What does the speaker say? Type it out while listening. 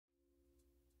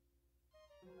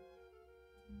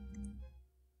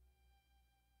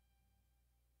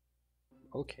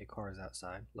Okay, car is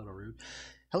outside. A little rude.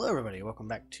 Hello, everybody. Welcome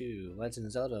back to Legend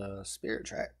of Zelda Spirit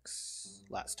Tracks.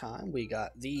 Last time we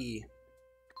got the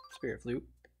Spirit Flute.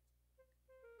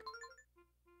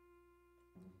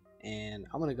 And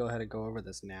I'm going to go ahead and go over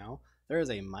this now. There is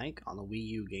a mic on the Wii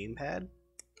U gamepad.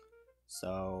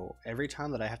 So every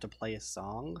time that I have to play a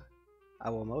song, I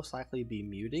will most likely be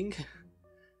muting.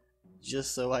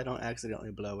 Just so I don't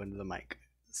accidentally blow into the mic.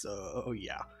 So,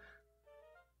 yeah.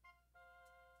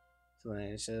 So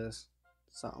it's just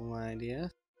something my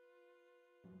idea.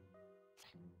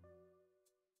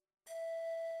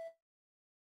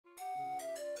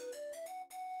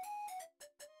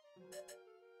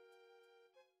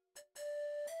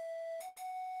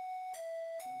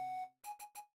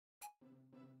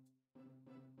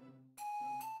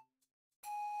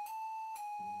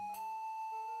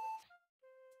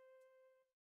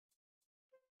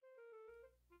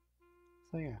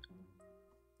 So yeah.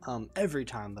 Every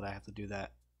time that I have to do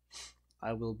that,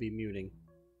 I will be muting.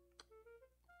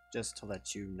 Just to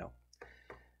let you know.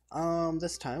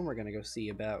 This time we're gonna go see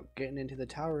about getting into the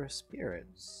Tower of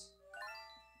Spirits.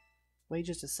 Wait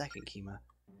just a second, Kima.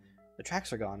 The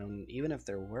tracks are gone, and even if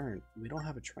there weren't, we don't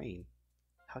have a train.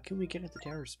 How can we get at the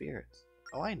Tower of Spirits?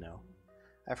 Oh, I know.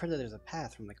 I've heard that there's a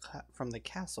path from the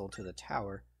castle to the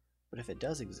tower, but if it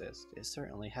does exist, it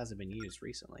certainly hasn't been used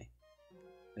recently.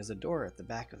 There's a door at the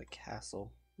back of the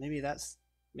castle. Maybe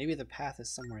the path is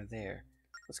somewhere there.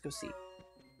 Let's go see.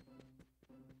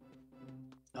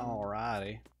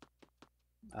 Alrighty.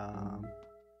 We're gonna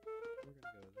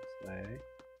go this way.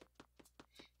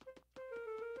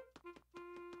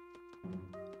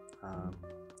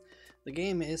 The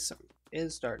game is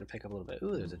starting to pick up a little bit.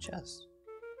 Ooh, there's a chest.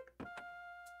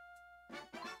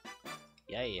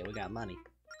 Yeah, we got money.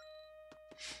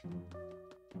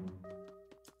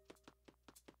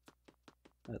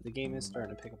 The game is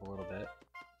starting to pick up a little bit.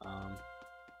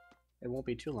 It won't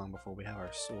be too long before we have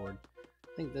our sword.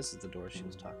 I think this is the door she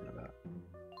was talking about.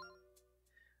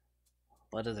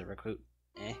 What is it, recruit?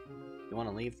 You want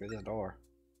to leave through this door?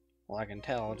 Well, I can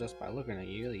tell just by looking at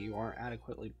you that you aren't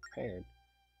adequately prepared.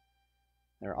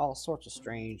 There are all sorts of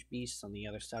strange beasts on the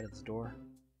other side of this door.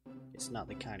 It's not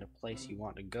the kind of place you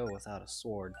want to go without a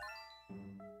sword.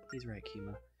 He's right,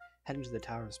 Kima. Heading to the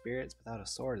Tower of Spirits without a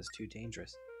sword is too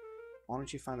dangerous. Why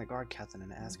don't you find the guard captain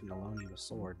and ask him to loan you a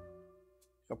sword?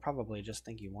 He'll probably just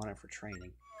think you want it for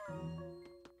training.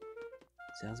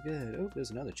 Sounds good. Oh,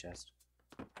 there's another chest.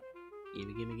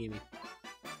 Gimme.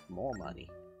 More money.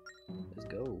 Let's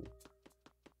go.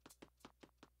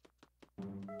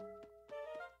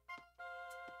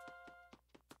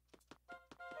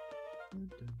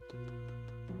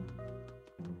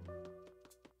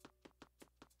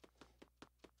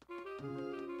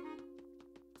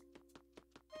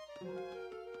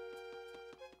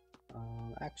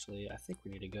 Actually, I think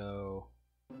we need to go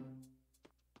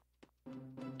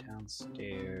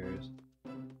downstairs.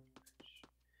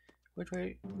 Which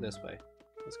way? This way.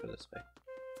 Let's go this way.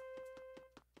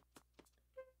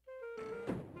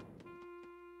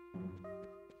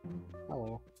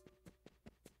 Hello.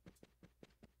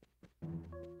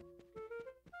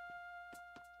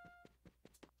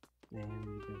 And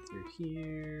we go through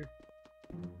here.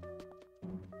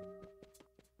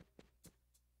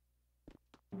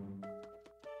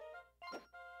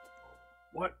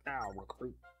 What now,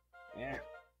 recruit? Yeah,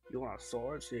 you want a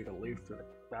sword so you can leave through the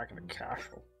back of the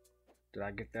castle. Did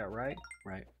I get that right?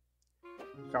 Right.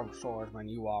 Some swordsman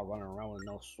you are running around with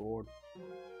no sword.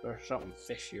 There's something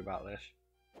fishy about this.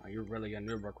 Are you really a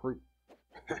new recruit?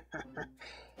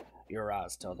 Your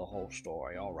eyes tell the whole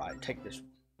story. Alright, take this.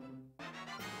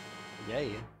 Yeah.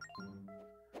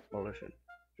 Well, listen.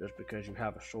 Just because you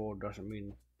have a sword doesn't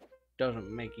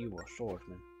make you a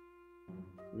swordsman.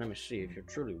 Let me see if you're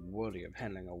truly worthy of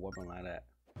handling a weapon like that.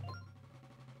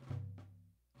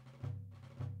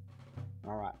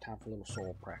 Alright, time for a little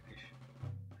sword practice.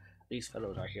 These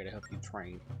fellows are here to help you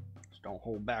train, so don't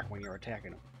hold back when you're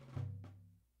attacking them.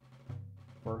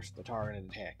 First, the targeted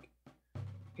attack.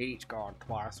 Hit each guard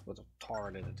twice with a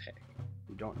targeted attack. If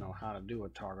you don't know how to do a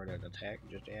targeted attack,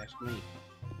 just ask me.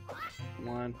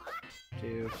 1,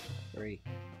 2, 3.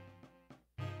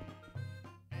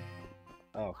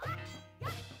 Oh.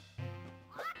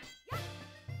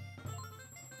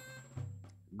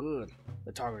 Good.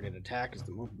 The targeted attack is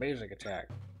the most basic attack.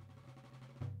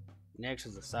 Next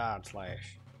is the side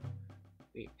slash.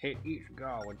 Hit each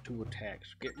guard with 2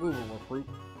 attacks. Get moving, recruit.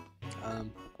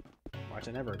 Watch,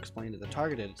 I never explained it. The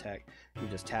targeted attack, you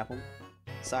just tap them.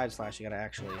 Side slash, you gotta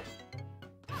actually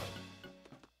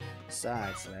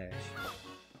side slash.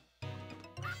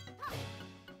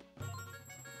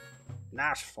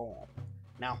 Nice form.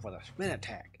 Now for the spin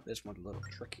attack. This one's a little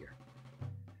trickier.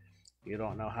 You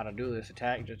don't know how to do this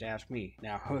attack, just ask me.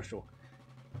 Now, Herschel,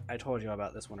 I told you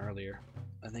about this one earlier.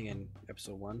 I think in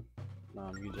episode 1.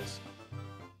 You just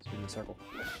spin in a circle.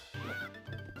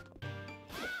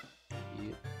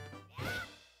 Yep.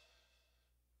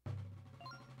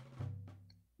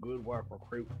 Good work,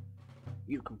 recruit.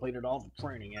 You completed all the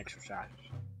training exercises.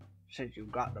 Since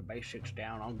you've got the basics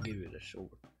down, I'll give you the sword.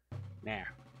 Now,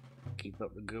 keep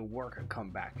up the good work and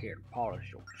come back here to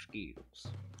polish your skills.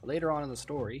 Later on in the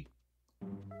story,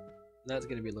 that's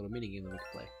going to be a little minigame that we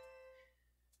can play.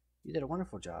 You did a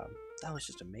wonderful job. That was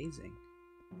just amazing.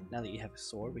 Now that you have a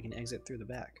sword, we can exit through the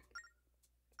back.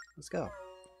 Let's go.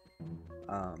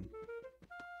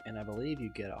 And I believe you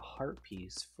get a heart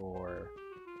piece for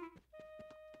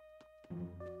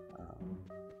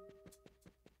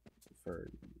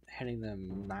hitting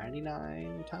them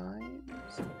 99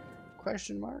 times?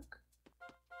 Question mark?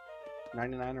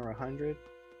 99 or 100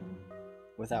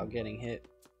 without getting hit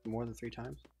more than 3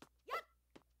 times?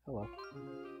 Hello.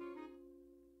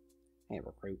 Hey,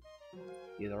 recruit.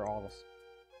 There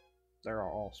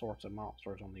are all sorts of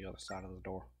monsters on the other side of the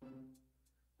door.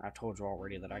 I told you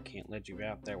already that I can't let you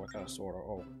out there without a sword.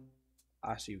 Oh,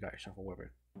 I see you got yourself a weapon.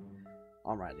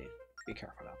 Alright then, be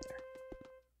careful out there.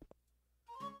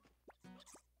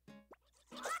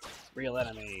 Real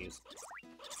enemies.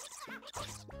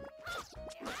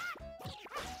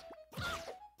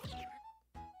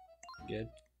 Good.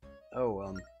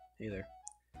 Oh, hey there.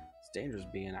 It's dangerous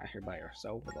being out here by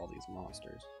yourself with all these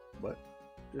monsters. But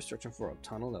you're searching for a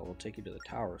tunnel that will take you to the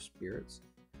Tower of Spirits.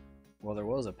 Well, there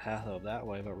was a path up that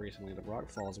way, but recently the rock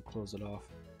falls have closed it off.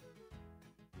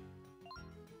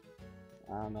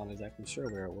 I'm not exactly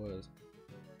sure where it was.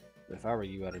 But if I were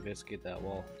you, I'd investigate that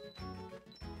wall.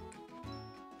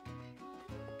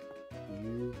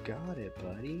 You got it,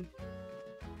 buddy.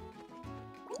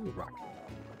 Ooh, rock.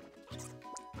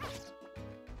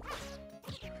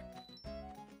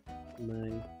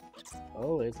 Mine.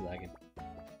 Oh, it's lagging.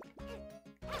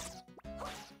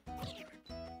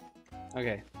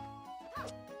 Okay.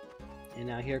 And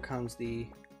now here comes the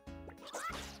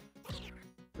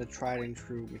tried and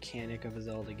true mechanic of a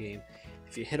Zelda game.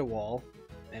 If you hit a wall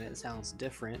and it sounds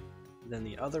different than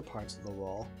the other parts of the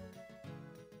wall,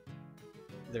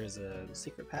 there's a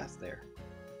secret path there.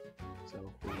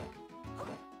 So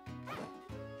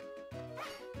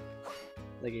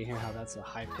like you hear how that's a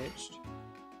high pitched,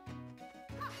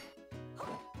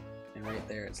 and right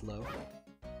there it's low.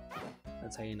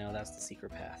 That's how you know that's the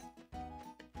secret path.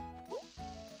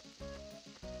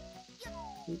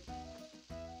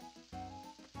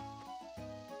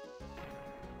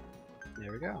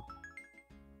 There we go.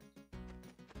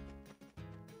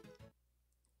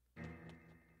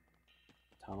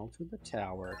 Tunnel to the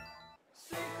tower.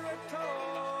 Secret tunnel,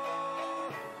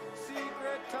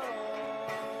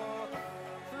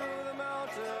 through the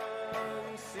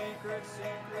mountains. Secret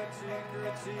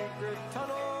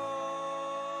tunnel,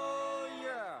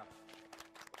 yeah.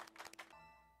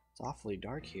 It's awfully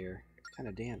dark here. It's kind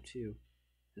of damp too.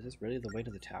 Is this really the way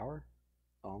to the tower?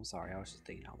 Oh, I'm sorry. I was just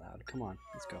thinking out loud. Come on,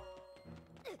 let's go.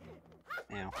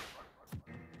 Ow.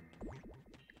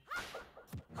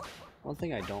 One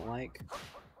thing I don't like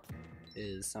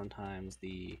is sometimes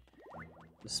the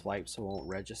swipes won't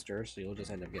register, so you'll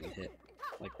just end up getting hit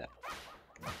like that.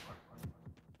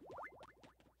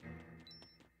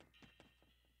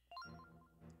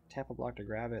 Tap a block to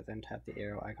grab it, then tap the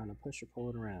arrow icon to push or pull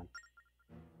it around.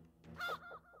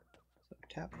 So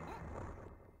tap.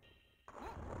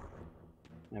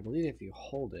 And I believe if you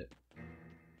hold it,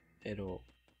 it'll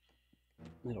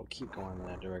keep going in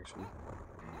that direction.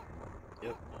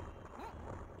 Yep.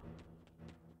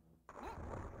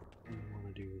 We want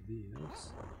to do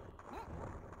this.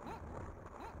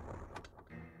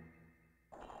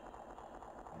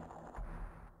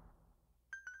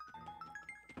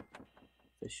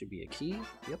 This should be a key.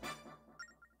 Yep.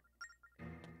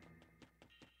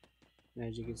 And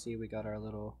as you can see, we got our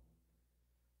little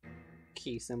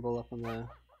key symbol up on the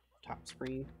top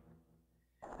screen.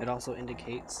 It also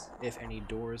indicates if any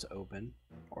doors open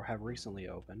or have recently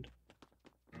opened.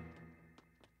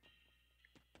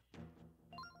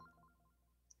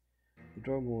 The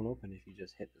door won't open if you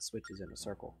just hit the switches in a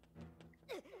circle.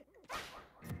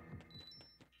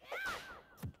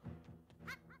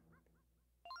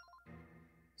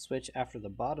 Switch after the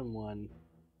bottom one.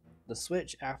 The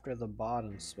switch after the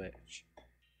bottom switch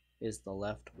is the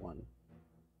left one.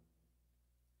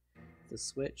 The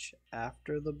switch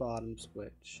after the bottom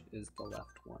switch is the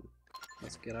left one.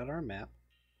 Let's get out our map.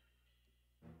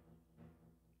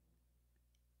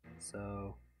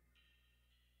 So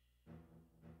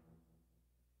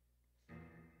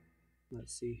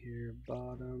Let's see here,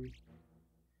 bottom,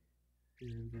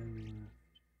 and then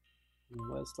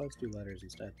left. Let's do letters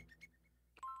instead.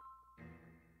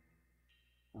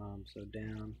 So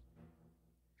down,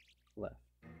 left.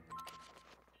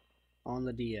 On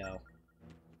the DL.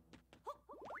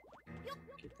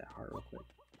 Get that heart real quick.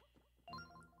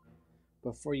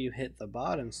 Before you hit the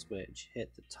bottom switch,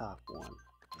 hit the top one.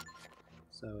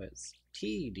 So it's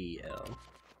TDL.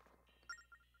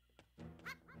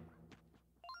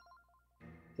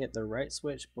 Hit the right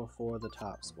switch before the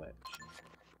top switch.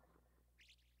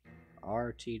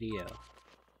 RTDL.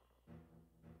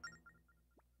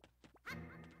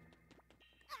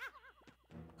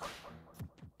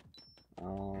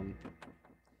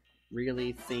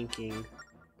 Really thinking.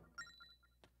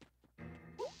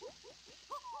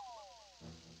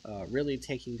 Really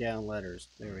taking down letters.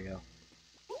 There we go.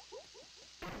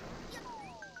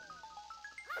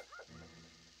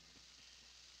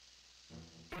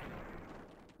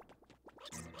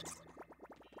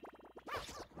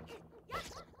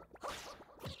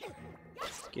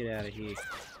 Get out of here.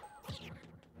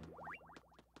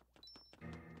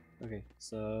 Okay,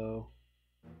 so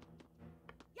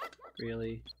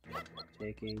really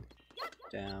taking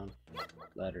down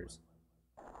letters.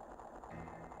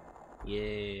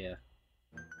 Yeah.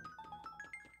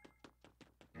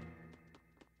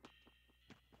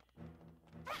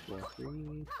 Four,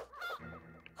 three.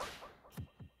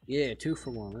 Yeah, 2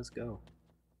 for 1. Let's go.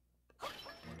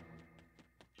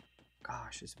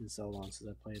 Gosh, it's been so long since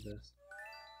I played this.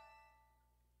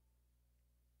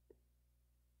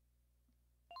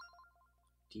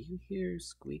 Do you hear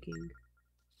squeaking?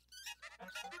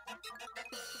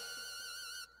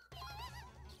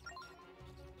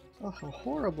 Oh, how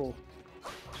horrible.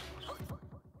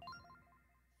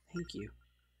 Thank you.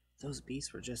 Those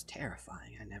beasts were just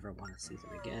terrifying. I never want to see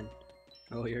them again.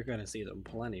 Oh, you're gonna see them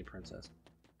plenty, princess.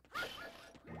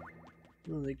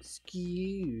 Well,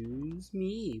 excuse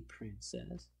me,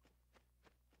 princess.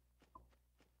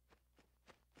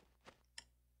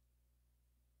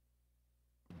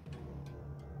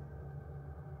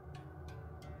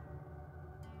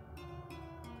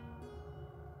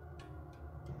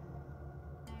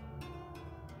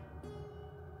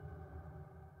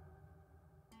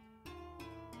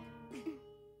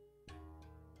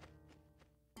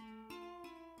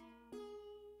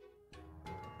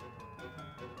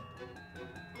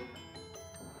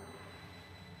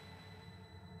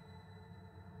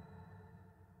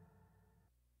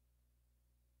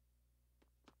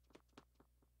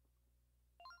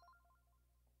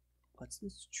 What's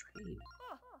this train?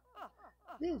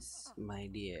 This, my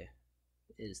dear,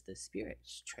 is the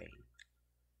spirit's train.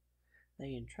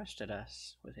 They entrusted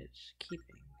us with its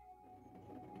keeping.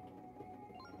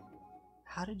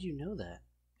 How did you know that?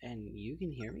 And you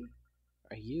can hear me?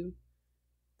 Are you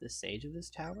the sage of this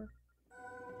tower?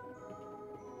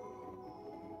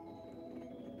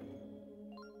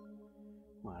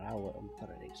 Well, I wouldn't put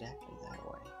it exactly that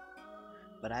way.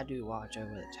 But I do watch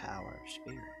over the Tower of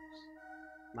Spirits.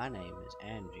 My name is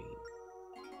Angie.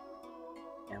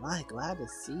 Am I glad to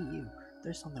see you?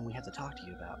 There's something we have to talk to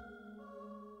you about.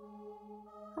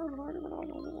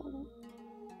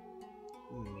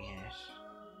 Yes.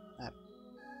 That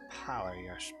power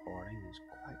you're sporting is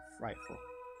quite frightful.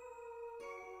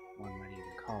 One might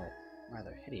even call it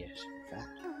rather hideous, in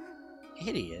fact.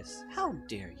 Hideous? How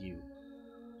dare you?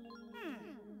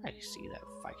 I see that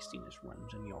feistiness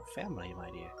runs in your family,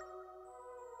 my dear.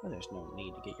 Well, there's no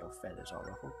need to get your feathers all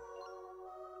ruffled.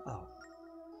 Oh,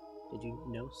 did you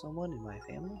know someone in my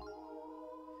family?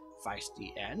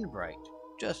 Feisty and bright,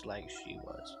 just like she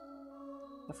was.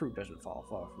 The fruit doesn't fall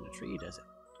far from the tree, does it?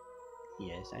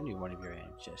 Yes, I knew one of your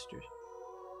ancestors.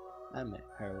 I met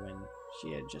her when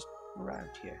she had just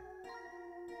arrived here.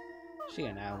 She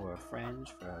and I were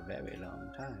friends for a very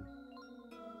long time.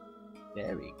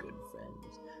 Very good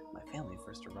friends. My family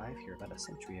first arrived here about a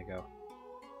century ago.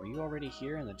 Were you already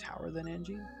here in the tower then,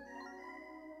 Angie?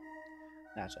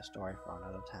 That's a story for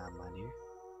another time, my dear.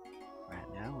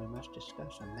 Right now, we must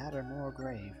discuss a matter more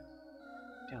grave.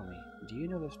 Tell me, do you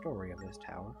know the story of this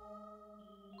tower?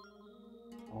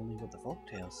 Only what the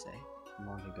folktales say.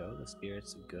 Long ago, the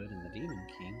spirits of Good and the Demon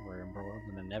King were embroiled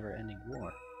in a never-ending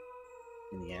war.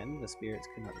 In the end, the spirits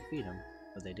could not defeat him,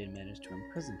 but they did manage to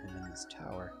imprison him in this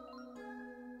tower.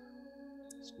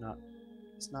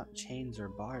 It's not chains or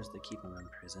bars that keep him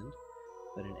imprisoned,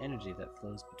 but an energy that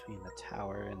flows between the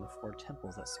tower and the 4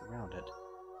 temples that surround it.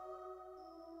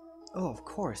 Oh, of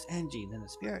course, Angie, then the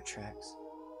spirit tracks.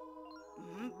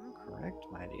 Correct,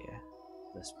 my dear.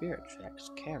 The spirit tracks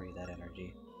carry that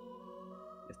energy.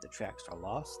 If the tracks are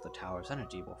lost, the tower's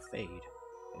energy will fade,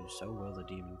 and so will the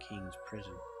Demon King's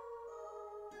prison.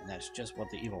 And that's just what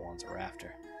the evil ones are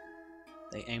after.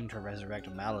 They aim to resurrect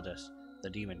Malladus, the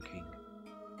Demon King.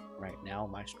 Right now,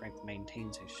 my strength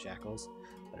maintains his shackles,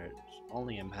 but it's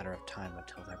only a matter of time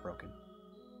until they're broken.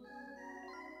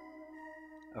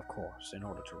 Of course, in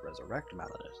order to resurrect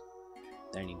Malladus,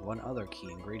 they need one other key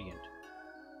ingredient.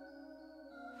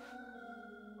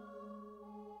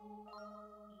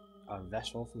 A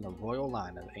vessel from the royal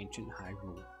line of ancient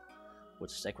Hyrule,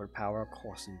 with sacred power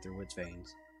coursing through its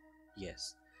veins.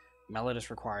 Yes, Malladus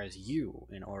requires you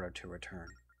in order to return,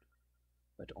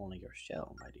 but only your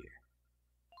shell, my dear.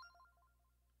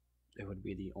 It would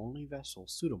be the only vessel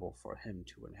suitable for him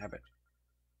to inhabit.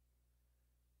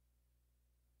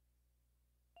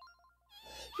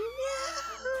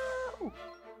 No!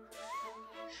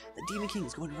 The Demon King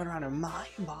is going to run around in my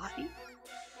body?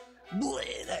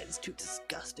 Bleh, that is too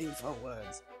disgusting for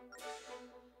words.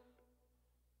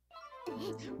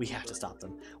 We have to stop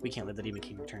them. We can't let the Demon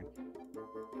King return.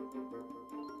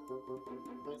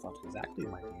 I thought exactly,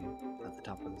 my dear. At the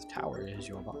top of this tower is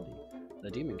your body.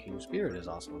 The Demon King's spirit is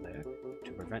also there.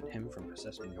 To prevent him from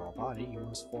possessing your body, you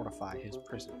must fortify his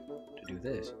prison. To do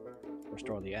this,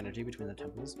 restore the energy between the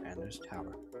temples and this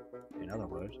tower. In other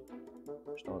words,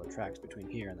 restore the tracks between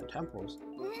here and the temples.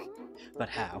 But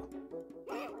how?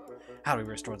 How do we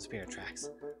restore the spirit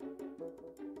tracks?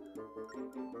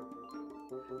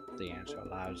 The answer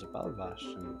lies above us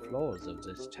in the floors of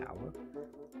this tower.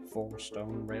 4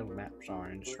 stone rail maps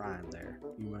are enshrined there.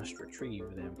 You must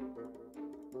retrieve them.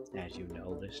 As you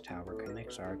know, this tower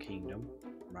connects our kingdom.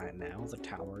 Right now, the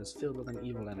tower is filled with an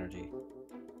evil energy.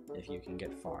 If you can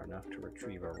get far enough to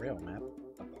retrieve a rail map,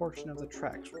 a portion of the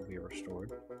tracks will be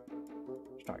restored.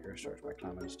 Start your search by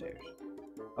climbing the stairs.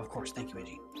 Of course, thank you,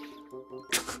 AG.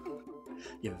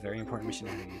 You have a very important mission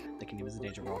ahead of you. The kingdom is in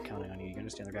danger. We're all counting on you. You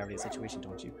understand the gravity of the situation,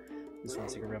 don't you? This one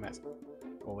secret rail maps.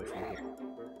 We'll wait for you here.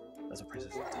 That's a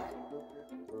princess.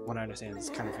 What I understand is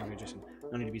kind of a magician.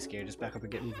 No need to be scared. Just back up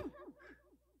and get moving.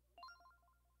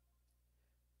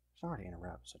 Sorry to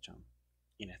interrupt such an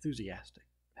enthusiastic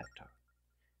pep talk,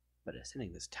 but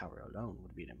ascending this tower alone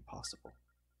would be impossible.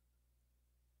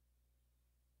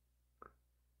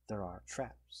 There are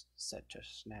traps set to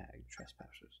snag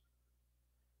trespassers,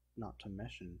 not to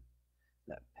mention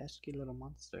that pesky little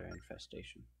monster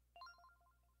infestation.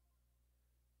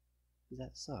 Is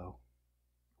that so?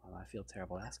 Well, I feel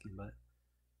terrible asking, but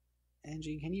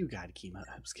Angie, can you guide Kima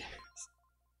upstairs?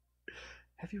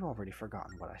 Have you already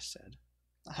forgotten what I said?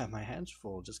 I have my hands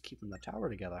full just keeping the tower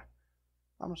together.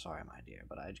 I'm sorry, my dear,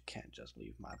 but I can't just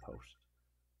leave my post.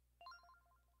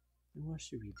 Then what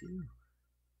should we do?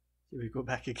 Should we go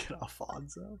back and get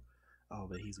Alfonso? Oh,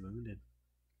 but he's wounded.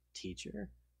 Teacher?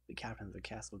 The captain of the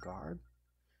castle guard?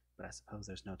 But I suppose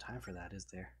there's no time for that, is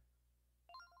there?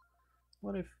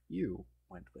 What if you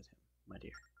went with him, my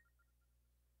dear?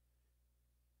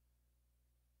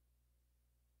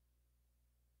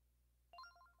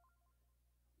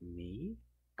 Me?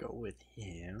 Go with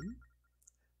him?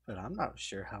 But I'm not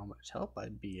sure how much help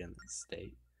I'd be in this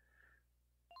state.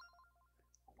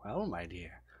 Well, my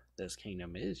dear, this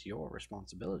kingdom is your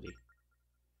responsibility.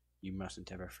 You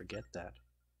mustn't ever forget that.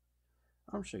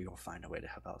 I'm sure you'll find a way to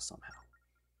help out somehow.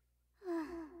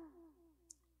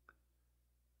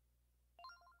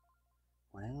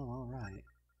 Well, alright.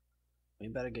 We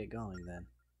better get going then.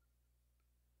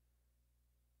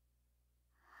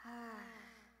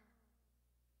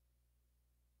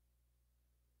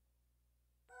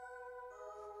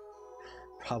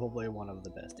 Probably one of the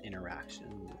best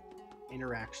interactions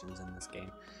in this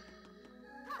game.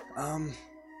 I'm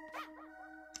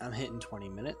hitting 20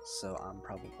 minutes, so I'm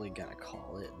probably gonna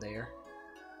call it there.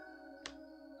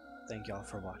 Thank y'all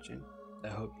for watching. I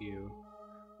hope you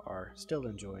are still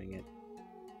enjoying it.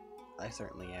 I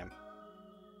certainly am.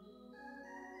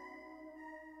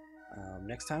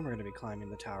 Next time we're going to be climbing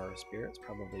the Tower of Spirits,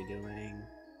 probably doing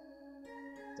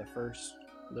the first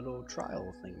little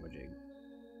trial thingamajig.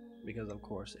 Because of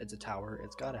course, it's a tower,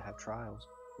 it's gotta have trials,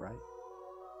 right?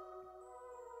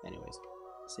 Anyways,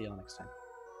 see y'all next time.